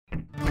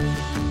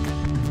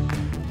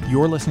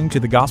You're listening to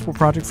the Gospel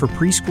Project for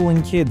Preschool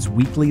and Kids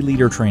weekly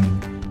leader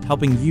training,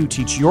 helping you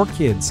teach your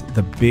kids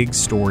the big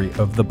story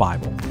of the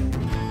Bible.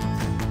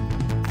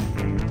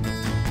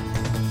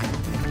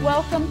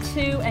 Welcome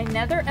to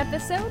another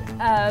episode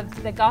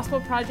of the Gospel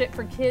Project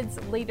for Kids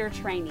leader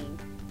training.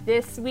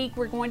 This week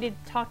we're going to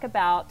talk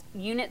about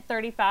Unit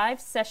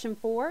 35, Session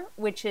 4,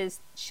 which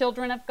is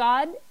Children of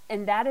God,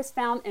 and that is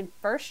found in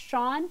 1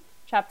 John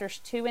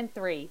chapters 2 and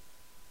 3.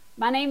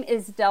 My name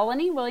is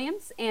Delaney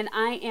Williams, and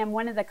I am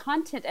one of the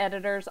content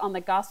editors on the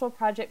Gospel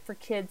Project for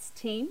Kids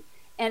team.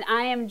 And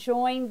I am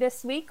joined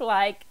this week,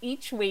 like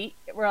each week,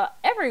 well,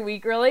 every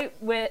week really,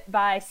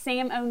 by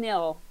Sam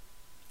O'Neill.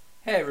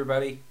 Hey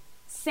everybody.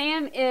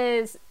 Sam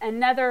is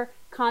another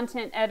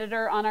content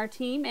editor on our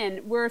team,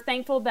 and we're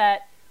thankful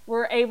that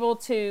we're able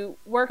to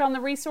work on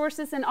the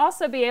resources and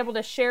also be able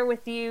to share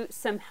with you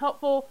some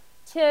helpful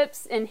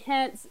tips and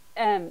hints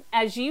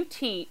as you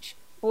teach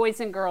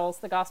boys and girls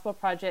the Gospel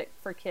Project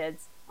for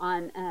Kids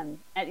on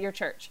at your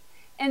church.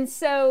 And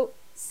so,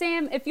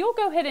 Sam, if you'll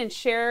go ahead and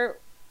share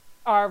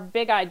our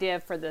big idea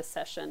for this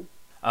session.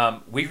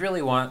 We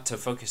really want to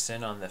focus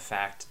in on the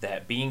fact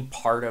that being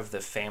part of the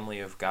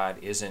family of God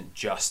isn't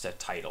just a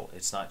title.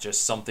 It's not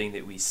just something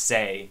that we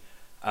say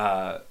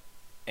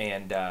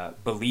and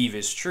believe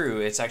is true.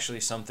 It's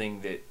actually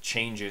something that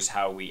changes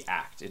how we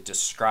act. It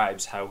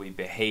describes how we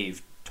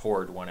behave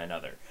toward one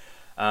another.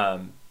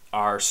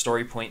 Our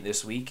story point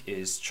this week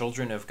is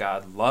children of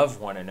God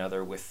love one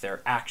another with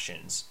their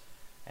actions,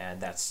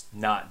 and that's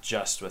not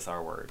just with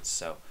our words.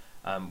 So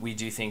we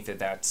do think that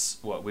that's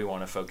what we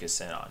want to focus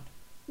in on.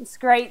 It's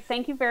great.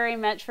 Thank you very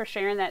much for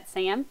sharing that,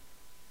 Sam.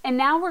 And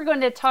now we're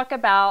going to talk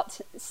about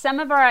some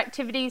of our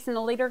activities in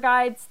the leader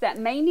guides that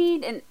may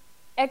need an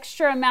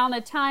extra amount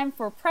of time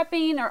for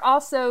prepping, or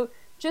also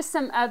just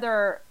some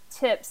other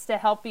tips to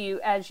help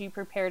you as you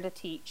prepare to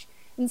teach.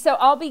 And so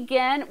I'll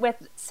begin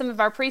with some of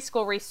our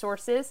preschool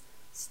resources,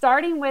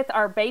 starting with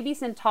our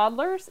babies and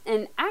toddlers.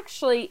 And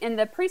actually in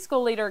the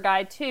preschool leader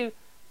guide too,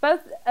 both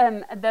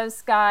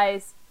those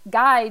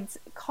guides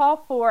call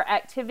for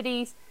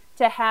activities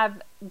to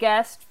have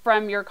guests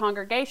from your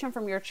congregation,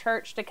 from your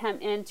church, to come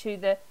into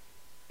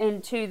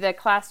the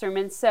classroom.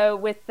 And so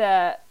with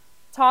the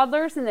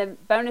toddlers in the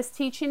bonus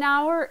teaching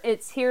hour,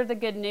 it's Hear the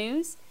Good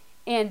News.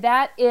 And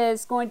that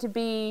is going to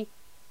be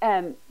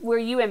where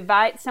you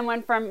invite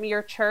someone from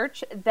your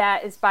church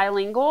that is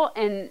bilingual,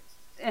 and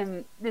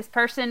this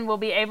person will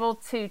be able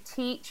to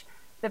teach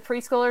the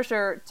preschoolers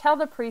or tell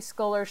the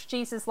preschoolers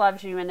Jesus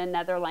loves you in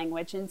another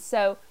language. And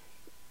so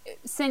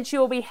since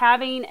you'll be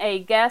having a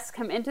guest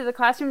come into the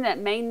classroom that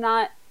may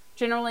not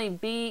generally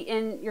be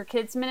in your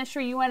kids'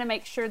 ministry, you want to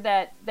make sure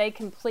that they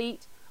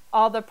complete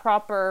all the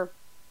proper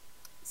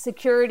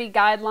security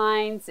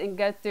guidelines and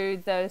go through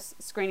those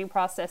screening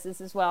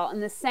processes as well.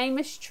 And the same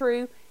is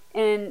true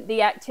in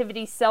the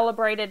activity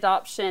Celebrate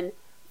Adoption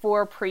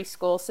for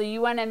preschool. So you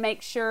want to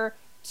make sure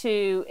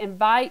to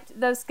invite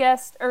those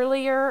guests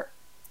earlier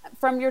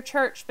from your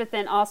church, but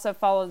then also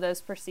follow those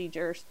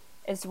procedures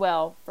as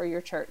well for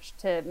your church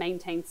to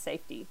maintain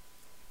safety.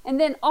 And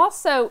then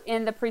also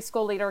in the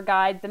preschool leader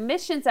guide, the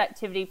missions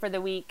activity for the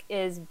week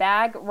is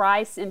bag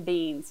rice and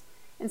beans.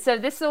 And so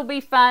this will be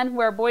fun,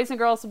 where boys and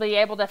girls will be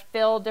able to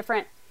fill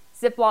different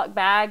Ziploc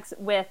bags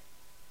with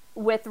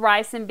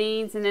rice and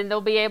beans, and then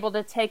they'll be able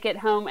to take it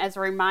home as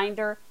a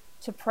reminder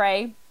to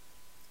pray.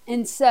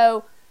 And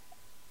so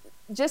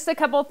just a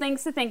couple of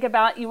things to think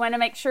about. You want to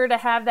make sure to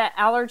have that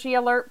allergy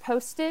alert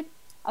posted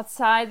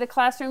outside the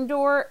classroom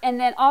door. And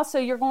then also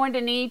you're going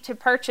to need to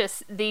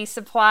purchase these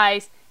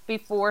supplies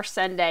before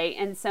Sunday.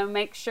 And so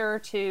make sure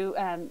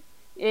to,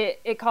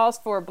 it calls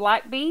for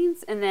black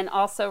beans and then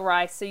also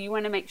rice. So you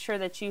want to make sure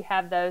that you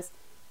have those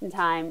in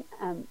time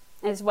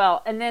as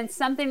well. And then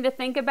something to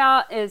think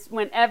about is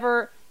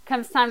whenever it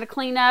comes time to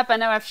clean up, I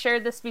know I've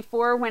shared this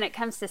before, when it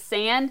comes to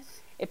sand,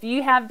 if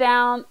you have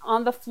down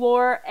on the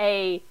floor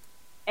a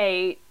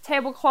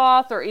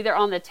tablecloth or either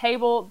on the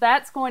table,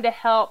 that's going to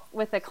help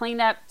with the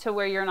cleanup to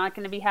where you're not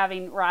going to be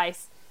having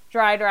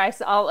dried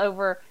rice all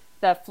over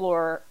the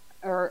floor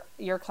or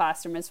your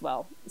classroom as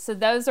well. So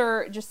those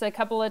are just a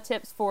couple of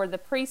tips for the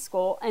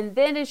preschool. And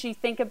then as you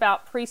think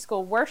about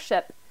preschool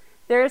worship,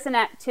 there's an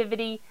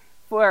activity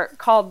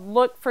called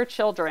Look for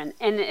Children.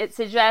 And it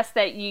suggests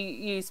that you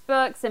use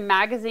books and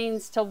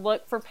magazines to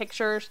look for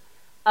pictures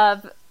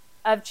of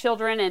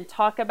children and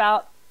talk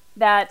about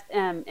that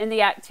in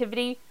the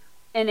activity.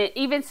 And it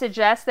even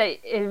suggests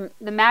that in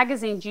the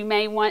magazines, you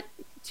may want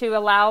to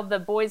allow the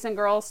boys and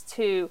girls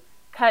to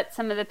cut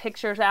some of the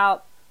pictures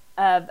out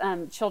of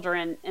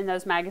children in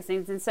those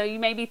magazines. And so you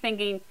may be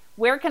thinking,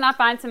 where can I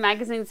find some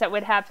magazines that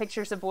would have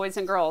pictures of boys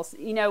and girls?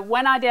 You know,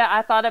 one idea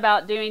I thought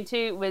about doing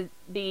too would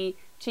be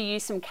to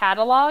use some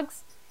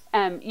catalogs.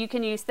 You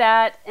can use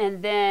that,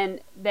 and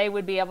then they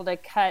would be able to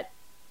cut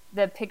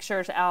the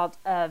pictures out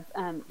of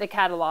the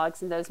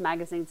catalogs in those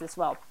magazines as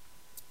well.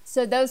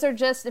 So those are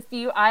just a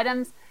few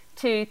items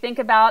to think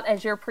about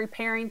as you're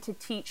preparing to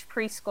teach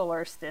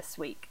preschoolers this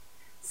week.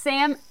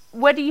 Sam,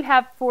 what do you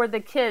have for the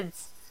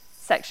kids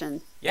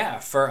section? Yeah,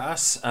 for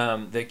us,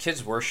 the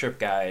Kids Worship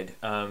Guide,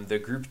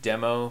 the group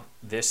demo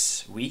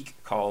this week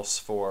calls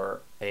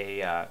for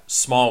a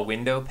small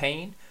window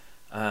pane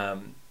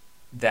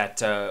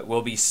that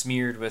will be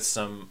smeared with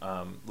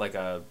some, like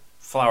a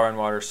flour and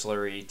water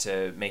slurry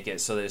to make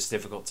it so that it's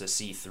difficult to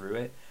see through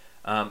it.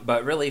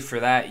 But really for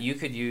that, you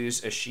could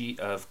use a sheet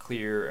of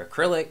clear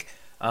acrylic.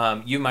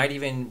 You might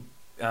even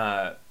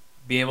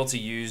be able to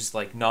use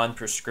like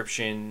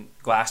non-prescription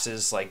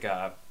glasses, like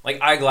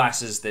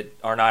eyeglasses that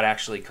are not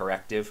actually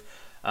corrective.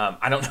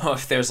 I don't know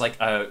if there's like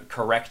a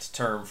correct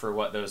term for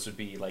what those would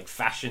be, like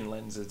fashion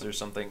lenses or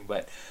something,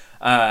 but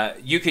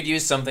you could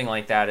use something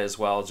like that as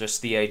well.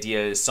 Just the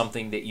idea is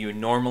something that you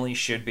normally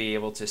should be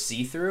able to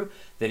see through,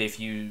 that if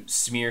you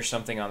smear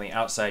something on the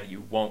outside,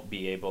 you won't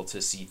be able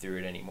to see through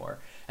it anymore.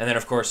 And then,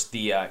 of course,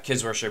 the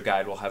Kids Worship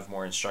Guide will have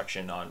more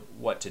instruction on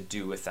what to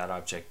do with that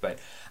object. But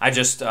I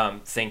just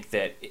think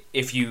that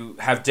if you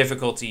have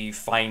difficulty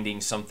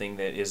finding something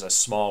that is a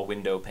small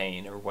window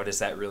pane, or what does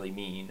that really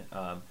mean,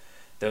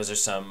 those are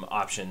some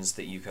options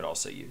that you could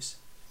also use.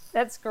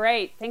 That's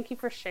great. Thank you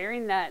for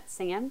sharing that,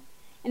 Sam.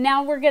 And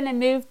now we're going to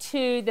move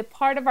to the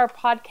part of our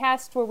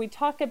podcast where we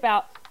talk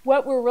about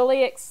what we're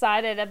really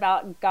excited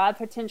about God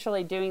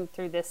potentially doing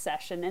through this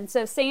session. And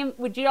so, Sam,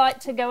 would you like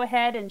to go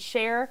ahead and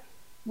share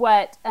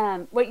what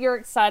you're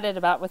excited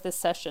about with this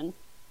session?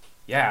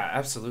 Yeah,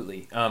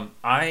 absolutely.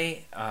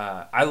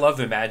 I love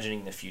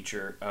imagining the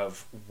future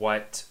of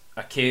what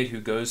a kid who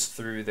goes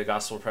through the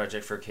Gospel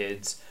Project for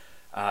Kids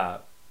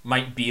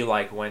might be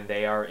like when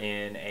they are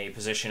in a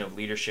position of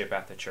leadership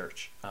at the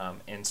church.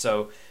 And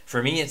so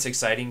for me, it's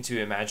exciting to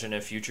imagine a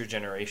future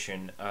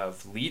generation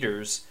of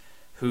leaders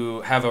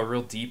who have a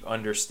real deep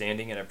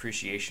understanding and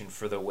appreciation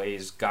for the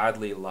ways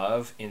godly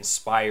love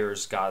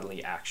inspires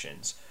godly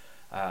actions.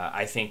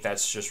 I think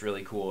that's just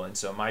really cool. And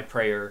so my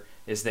prayer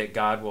is that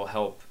God will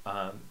help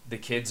the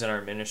kids in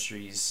our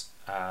ministries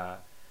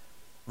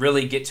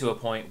really get to a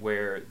point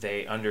where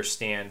they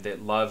understand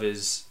that love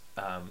is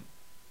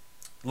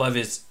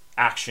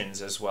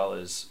actions as well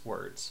as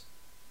words.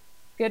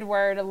 Good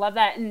word. I love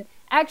that. And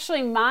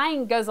actually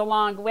mine goes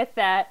along with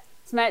that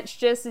as much,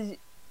 just as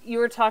you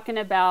were talking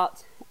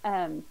about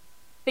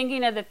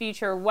thinking of the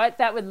future, what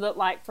that would look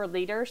like for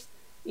leaders.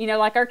 You know,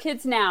 like our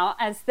kids now,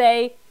 as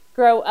they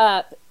grow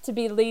up to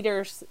be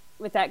leaders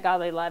with that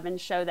godly love and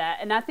show that.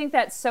 And I think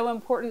that's so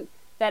important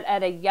that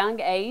at a young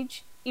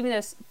age, even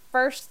those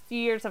first few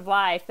years of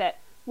life, that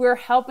we're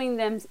helping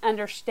them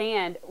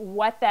understand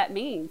what that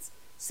means.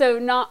 So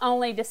not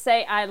only to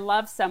say I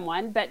love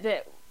someone,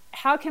 but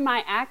how can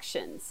my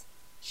actions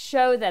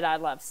show that I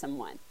love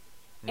someone?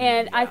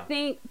 And I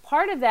think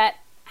part of that,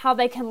 how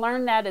they can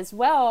learn that as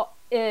well,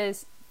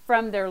 is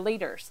from their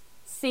leaders,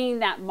 seeing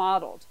that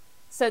modeled.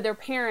 So their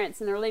parents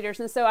and their leaders.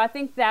 And so I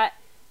think that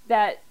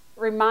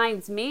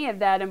reminds me of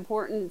that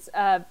importance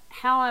of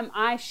how am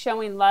I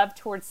showing love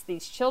towards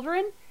these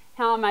children?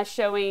 How am I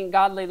showing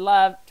godly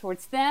love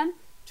towards them,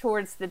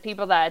 towards the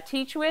people that I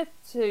teach with,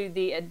 to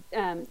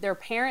their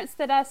parents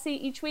that I see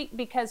each week?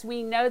 Because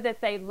we know that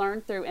they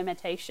learn through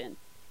imitation.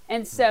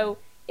 And so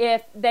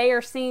if they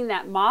are seeing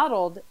that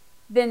modeled,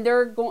 then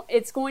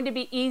it's going to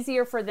be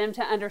easier for them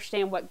to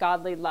understand what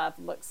godly love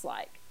looks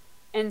like.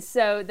 And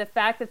so the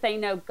fact that they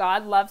know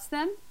God loves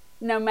them,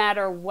 no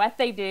matter what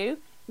they do,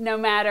 no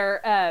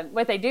matter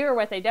what they do or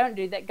what they don't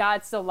do, that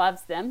God still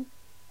loves them.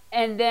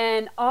 And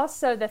then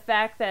also the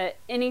fact that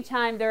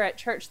anytime they're at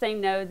church, they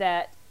know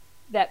that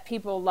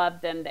people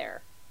love them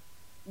there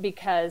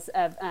because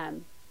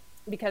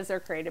they're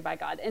created by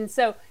God. And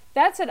so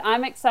that's what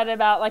I'm excited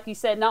about. Like you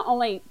said, not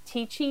only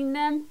teaching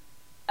them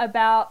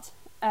about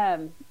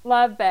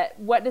love, but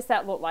what does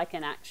that look like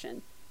in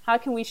action? How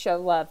can we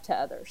show love to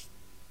others?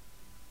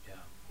 Yeah,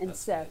 and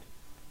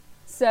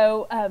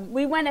so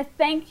we want to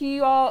thank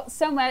you all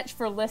so much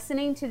for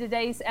listening to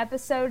today's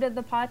episode of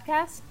the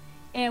podcast.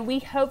 And we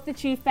hope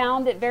that you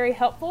found it very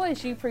helpful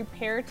as you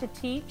prepare to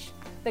teach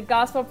the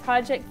Gospel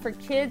Project for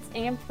Kids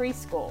and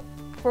Preschool.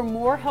 For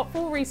more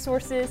helpful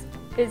resources,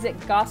 visit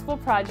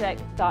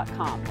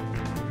gospelproject.com.